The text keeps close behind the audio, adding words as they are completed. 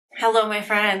Hello my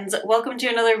friends, welcome to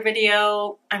another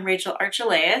video. I'm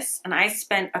Archelaus and I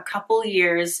spent a couple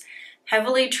years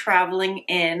heavily traveling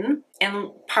in and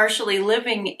partially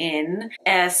living in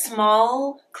a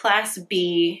small Class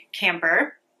B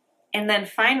camper and then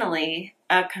finally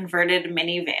a converted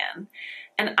minivan.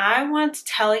 And I want to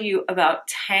tell you about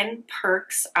 10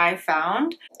 perks I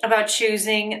found about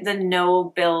choosing the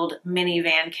no-build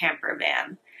minivan camper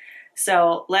van.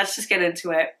 So let's just get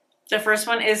into it. The first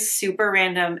one is super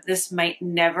random. This might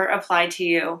never apply to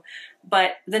you,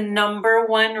 but the number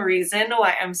one reason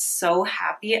why I'm so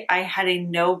happy I had a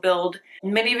no-build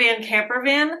minivan camper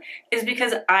van is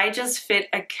because I just fit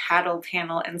a cattle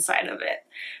panel inside of it.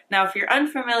 Now, if you're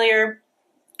unfamiliar,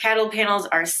 cattle panels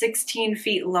are 16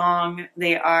 feet long.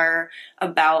 They are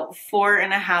about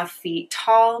 4.5 feet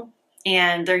tall,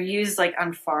 and they're used like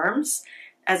on farms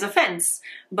as a fence,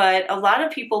 but a lot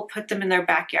of people put them in their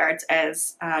backyards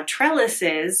as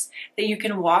trellises that you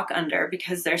can walk under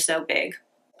because they're so big.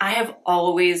 I have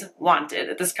always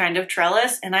wanted this kind of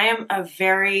trellis, and I am a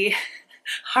very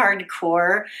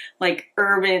hardcore, like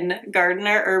urban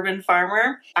gardener, urban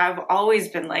farmer. I've always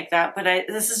been like that, but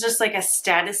this is just like a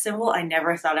status symbol I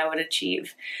never thought I would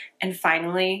achieve. And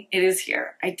finally, it is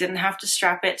here. I didn't have to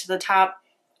strap it to the top.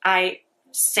 I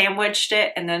sandwiched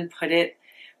it and then put it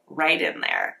right in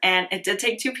there. And it did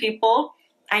take 2 people.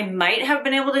 I might have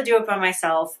been able to do it by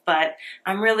myself, but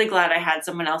I'm really glad I had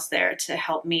someone else there to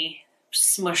help me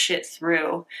smush it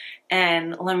through.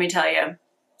 And let me tell you,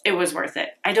 it was worth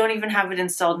it. I don't even have it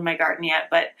installed in my garden yet,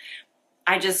 but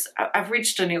I've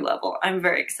reached a new level. I'm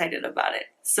very excited about it.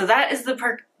 So that is the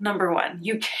perk number 1.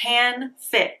 You can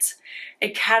fit a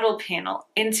cattle panel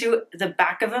into the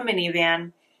back of a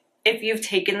minivan if you've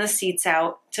taken the seats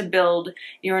out to build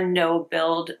your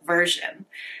no-build version.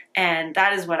 And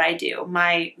that is what I do.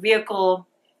 My vehicle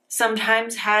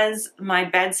sometimes has my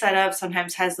bed set up,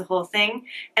 sometimes has the whole thing,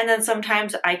 and then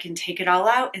sometimes I can take it all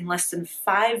out in less than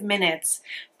 5 minutes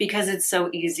because it's so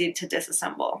easy to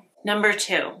disassemble. Number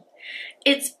 2,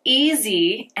 it's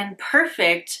easy and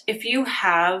perfect if you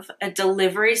have a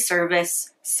delivery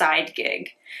service side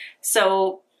gig.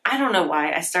 So I don't know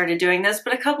why I started doing this,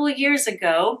 but a couple of years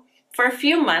ago, for a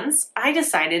few months, I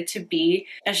decided to be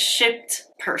a shipped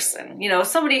person. You know,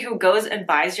 somebody who goes and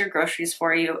buys your groceries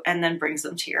for you and then brings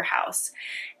them to your house.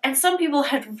 And some people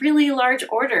had really large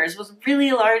orders with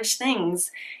really large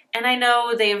things. And I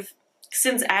know they've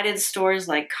since added stores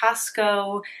like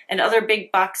Costco and other big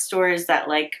box stores that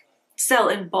like sell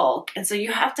in bulk. And so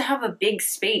you have to have a big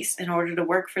space in order to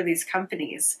work for these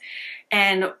companies.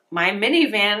 And my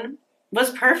minivan was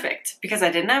perfect because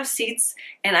I didn't have seats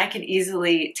and I could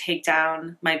easily take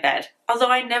down my bed,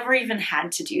 although I never even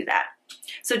had to do that.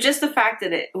 So just the fact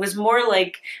that it was more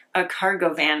like a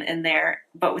cargo van in there,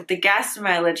 but with the gas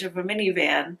mileage of a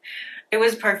minivan, it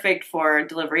was perfect for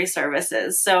delivery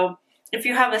services. So if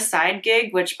you have a side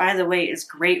gig, which by the way is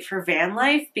great for van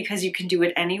life because you can do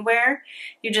it anywhere,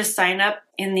 you just sign up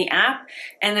in the app,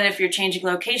 and then if you're changing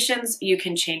locations, you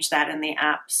can change that in the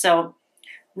app. So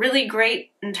really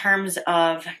great in terms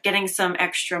of getting some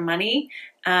extra money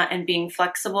and being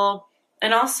flexible,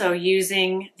 and also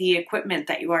using the equipment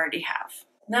that you already have.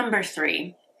 Number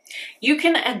 3, you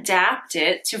can adapt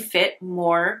it to fit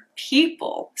more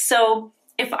people. So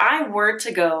if I were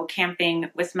to go camping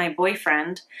with my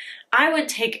boyfriend, I would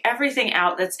take everything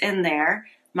out that's in there,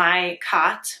 my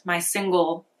cot, my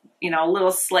single,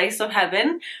 little slice of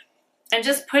heaven, and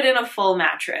just put in a full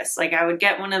mattress. Like I would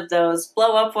get one of those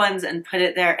blow up ones and put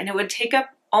it there, and it would take up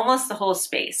almost the whole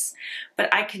space.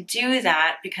 But I could do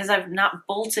that because I've not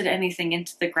bolted anything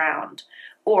into the ground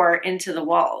or into the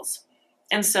walls.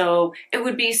 And so it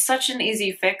would be such an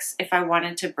easy fix if I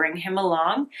wanted to bring him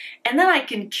along. And then I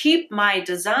can keep my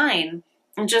design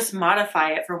and just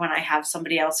modify it for when I have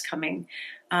somebody else coming.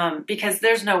 Because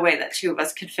there's no way that 2 of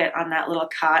us could fit on that little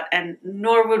cot, and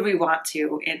nor would we want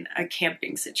to in a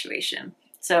camping situation.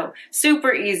 So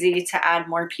super easy to add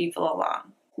more people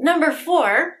along. Number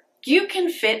 4, you can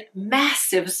fit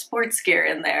massive sports gear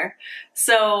in there.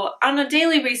 So on a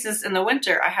daily basis in the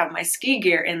winter, I have my ski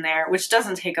gear in there, which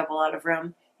doesn't take up a lot of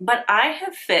room, but I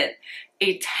have fit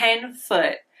a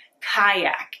 10-foot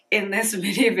kayak in this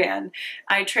minivan.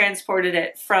 I transported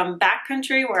it from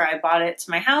backcountry where I bought it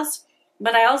to my house,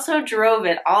 but I also drove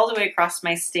it all the way across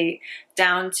my state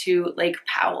down to Lake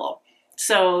Powell.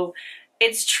 So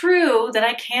it's true that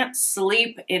I can't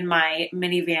sleep in my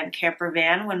minivan camper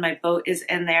van when my boat is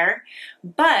in there,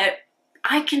 but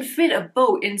I can fit a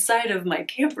boat inside of my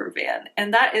camper van,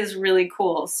 and that is really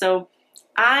cool. So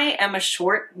I am a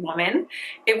short woman.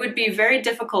 It would be very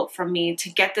difficult for me to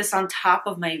get this on top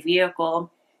of my vehicle,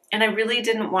 and I really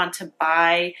didn't want to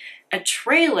buy a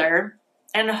trailer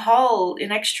and haul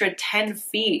an extra 10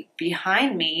 feet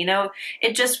behind me. You know,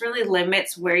 it just really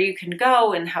limits where you can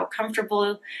go and how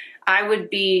comfortable I would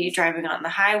be driving on the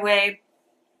highway,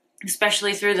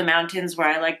 especially through the mountains where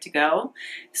I like to go.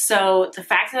 So the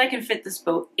fact that I can fit this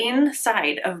boat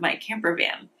inside of my camper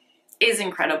van is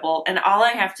incredible. And all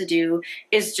I have to do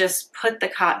is just put the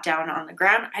cot down on the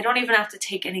ground. I don't even have to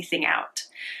take anything out.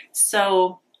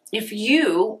 So if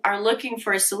you are looking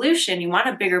for a solution, you want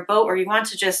a bigger boat, or you want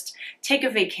to just take a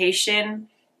vacation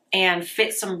and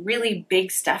fit some really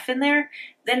big stuff in there,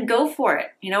 then go for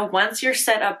it. You know, once you're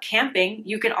set up camping,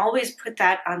 you can always put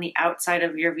that on the outside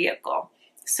of your vehicle.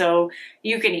 So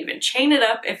you can even chain it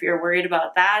up if you're worried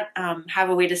about that, have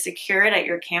a way to secure it at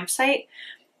your campsite,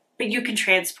 but you can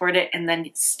transport it and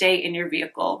then stay in your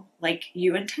vehicle like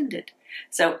you intended.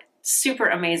 So super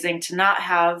amazing to not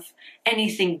have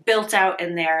anything built out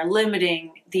in there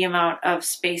limiting the amount of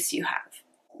space you have.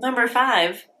 Number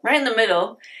 5, right in the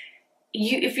middle,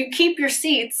 if you keep your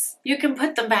seats, you can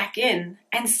put them back in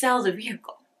and sell the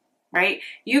vehicle, right?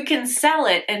 You can sell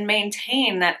it and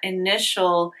maintain that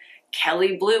initial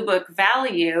Kelley Blue Book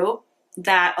value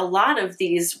that a lot of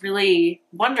these really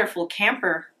wonderful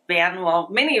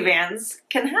minivans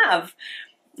can have.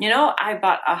 You know, I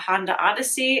bought a Honda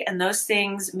Odyssey and those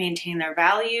things maintain their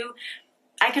value.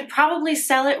 I could probably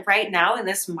sell it right now in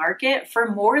this market for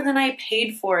more than I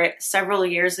paid for it several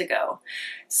years ago.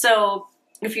 So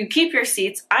if you keep your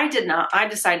seats, I did not. I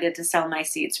decided to sell my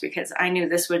seats because I knew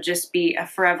this would just be a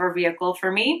forever vehicle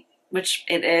for me, which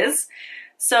it is.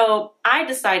 So I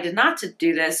decided not to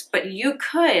do this, but you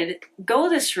could go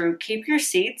this route, keep your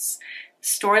seats,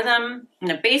 store them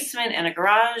in a basement, in a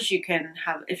garage. You can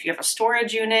have, if you have a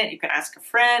storage unit, you can ask a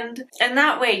friend. And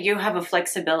that way you have a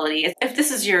flexibility. If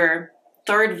this is your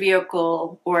third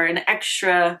vehicle or an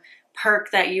extra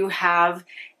perk that you have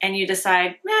and you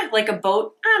decide, like a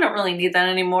boat, I don't really need that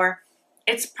anymore,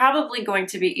 it's probably going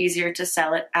to be easier to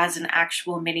sell it as an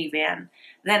actual minivan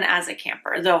than as a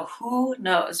camper. Though who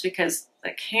knows, because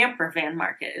the camper van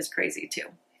market is crazy too.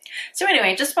 So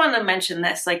anyway, just wanted to mention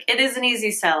this, like it is an easy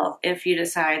sell if you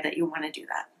decide that you want to do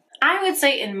that. I would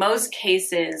say in most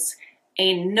cases,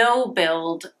 a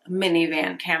no-build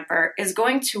minivan camper is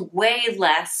going to weigh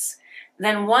less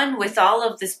than one with all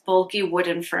of this bulky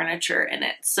wooden furniture in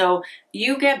it. So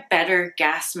you get better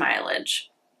gas mileage.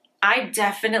 I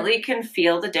definitely can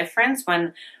feel the difference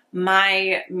when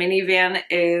my minivan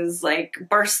is like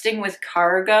bursting with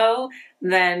cargo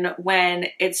than when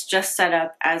it's just set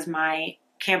up as my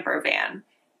camper van.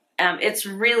 It's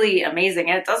really amazing,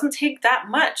 and it doesn't take that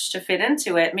much to fit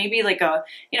into it. Maybe like a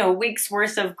week's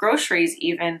worth of groceries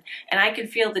even, and I can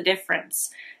feel the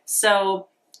difference. So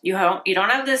you don't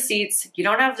have the seats, you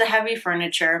don't have the heavy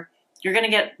furniture. You're going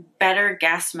to get better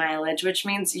gas mileage, which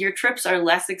means your trips are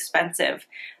less expensive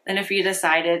than if you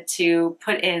decided to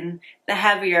put in the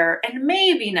heavier and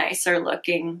maybe nicer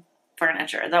looking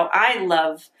furniture. Though I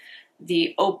love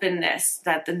the openness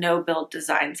that the no-build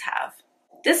designs have.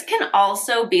 This can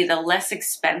also be the less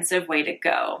expensive way to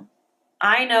go.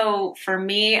 I know for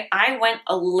me, I went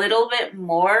a little bit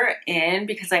more in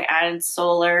because I added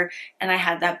solar and I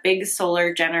had that big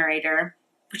solar generator,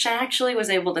 which I actually was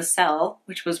able to sell,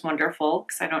 which was wonderful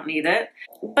because I don't need it.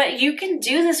 But you can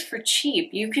do this for cheap.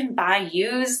 You can buy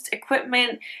used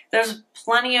equipment. There's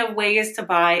plenty of ways to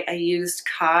buy a used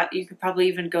cot. You could probably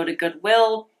even go to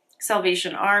Goodwill,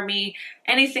 Salvation Army,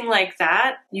 anything like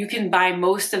that. You can buy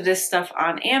most of this stuff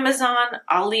on Amazon.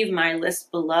 I'll leave my list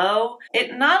below.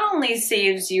 It not only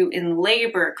saves you in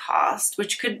labor cost,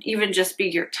 which could even just be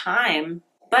your time,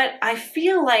 but I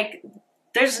feel like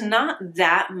there's not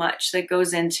that much that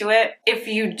goes into it if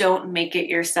you don't make it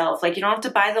yourself. Like you don't have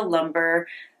to buy the lumber,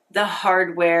 the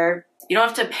hardware. You don't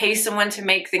have to pay someone to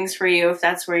make things for you if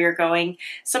that's where you're going.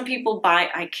 Some people buy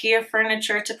IKEA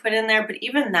furniture to put in there, but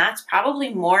even that's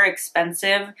probably more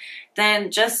expensive than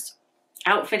just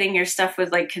outfitting your stuff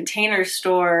with like Container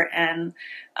Store and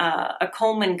a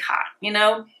Coleman cot,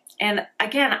 And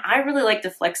again, I really like the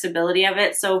flexibility of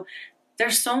it. So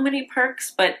there's so many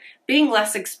perks, but being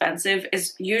less expensive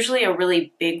is usually a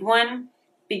really big one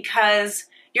because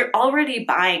you're already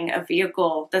buying a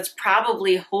vehicle that's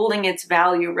probably holding its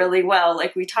value really well,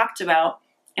 like we talked about.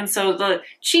 And so the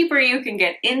cheaper you can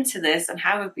get into this and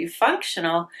have it be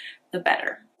functional, the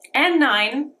better. And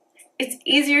 9, it's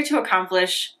easier to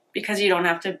accomplish because you don't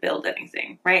have to build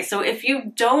anything, right? So if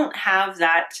you don't have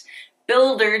that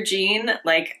builder gene,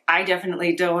 like I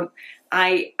definitely don't,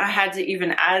 I had to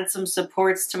even add some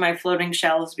supports to my floating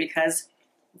shelves because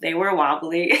they were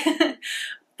wobbly.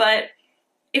 But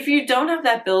if you don't have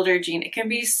that builder gene, it can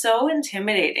be so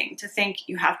intimidating to think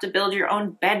you have to build your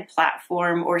own bed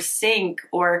platform or sink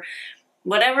or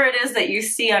whatever it is that you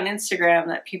see on Instagram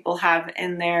that people have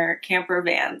in their camper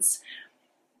vans.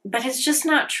 But it's just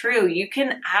not true. You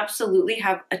can absolutely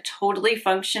have a totally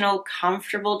functional,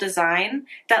 comfortable design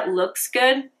that looks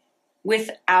good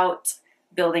without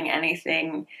building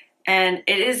anything. And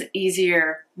it is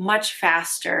easier, much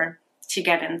faster to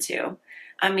get into.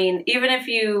 I mean, even if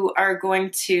you are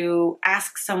going to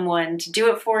ask someone to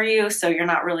do it for you, so you're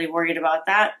not really worried about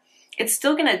that, it's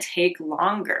still going to take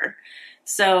longer.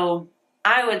 So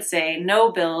I would say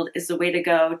no build is the way to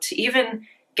go to even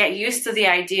get used to the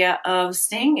idea of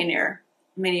staying in your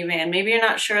minivan. Maybe you're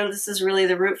not sure this is really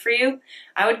the route for you.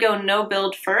 I would go no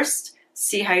build first,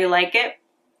 see how you like it,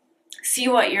 see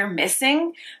what you're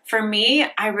missing. For me,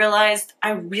 I realized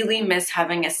I really miss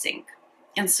having a sink.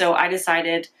 And so I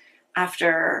decided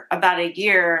after about a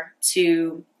year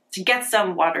to get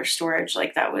some water storage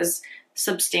like that was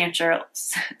substantial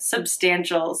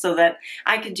so that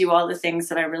I could do all the things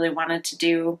that I really wanted to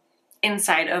do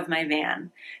inside of my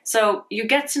van. So you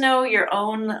get to know your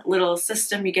own little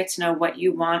system, you get to know what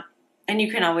you want, and you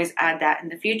can always add that in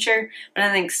the future. But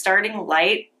I think starting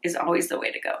light is always the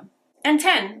way to go. And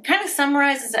 10 kind of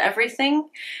summarizes everything.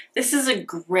 This is a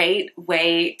great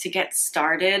way to get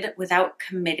started without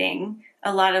committing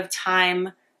a lot of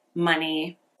time,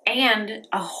 money, and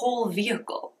a whole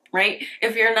vehicle, right?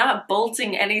 If you're not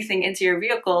bolting anything into your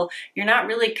vehicle, you're not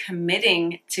really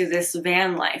committing to this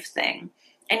van life thing.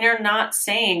 And you're not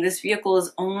saying this vehicle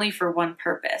is only for one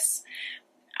purpose.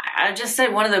 I just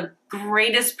said one of the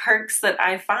greatest perks that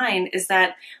I find is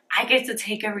that I get to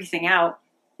take everything out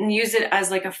and use it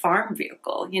as like a farm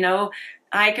vehicle. You know,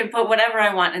 I can put whatever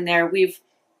I want in there. We've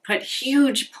put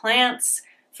huge plants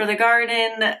for the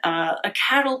garden, a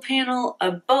cattle panel,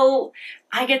 a boat.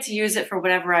 I get to use it for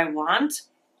whatever I want.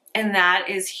 And that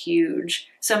is huge.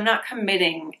 So I'm not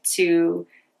committing to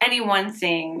any one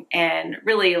thing and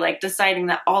really like deciding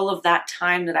that all of that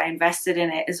time that I invested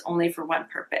in it is only for one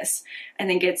purpose. I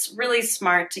think it's really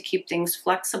smart to keep things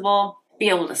flexible, be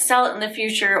able to sell it in the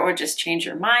future, or just change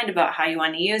your mind about how you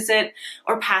want to use it,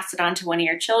 or pass it on to one of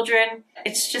your children.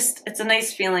 It's a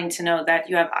nice feeling to know that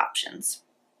you have options.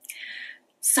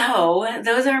 So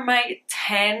those are my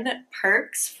 10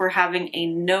 perks for having a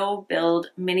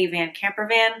no-build minivan camper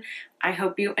van. I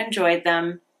hope you enjoyed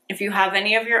them. If you have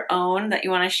any of your own that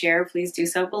you want to share, please do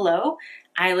so below.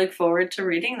 I look forward to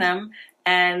reading them.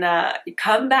 And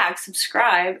come back,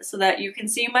 subscribe, so that you can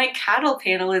see my cattle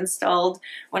panel installed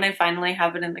when I finally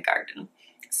have it in the garden.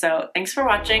 So thanks for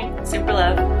watching. Super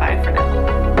love. Bye for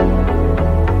now.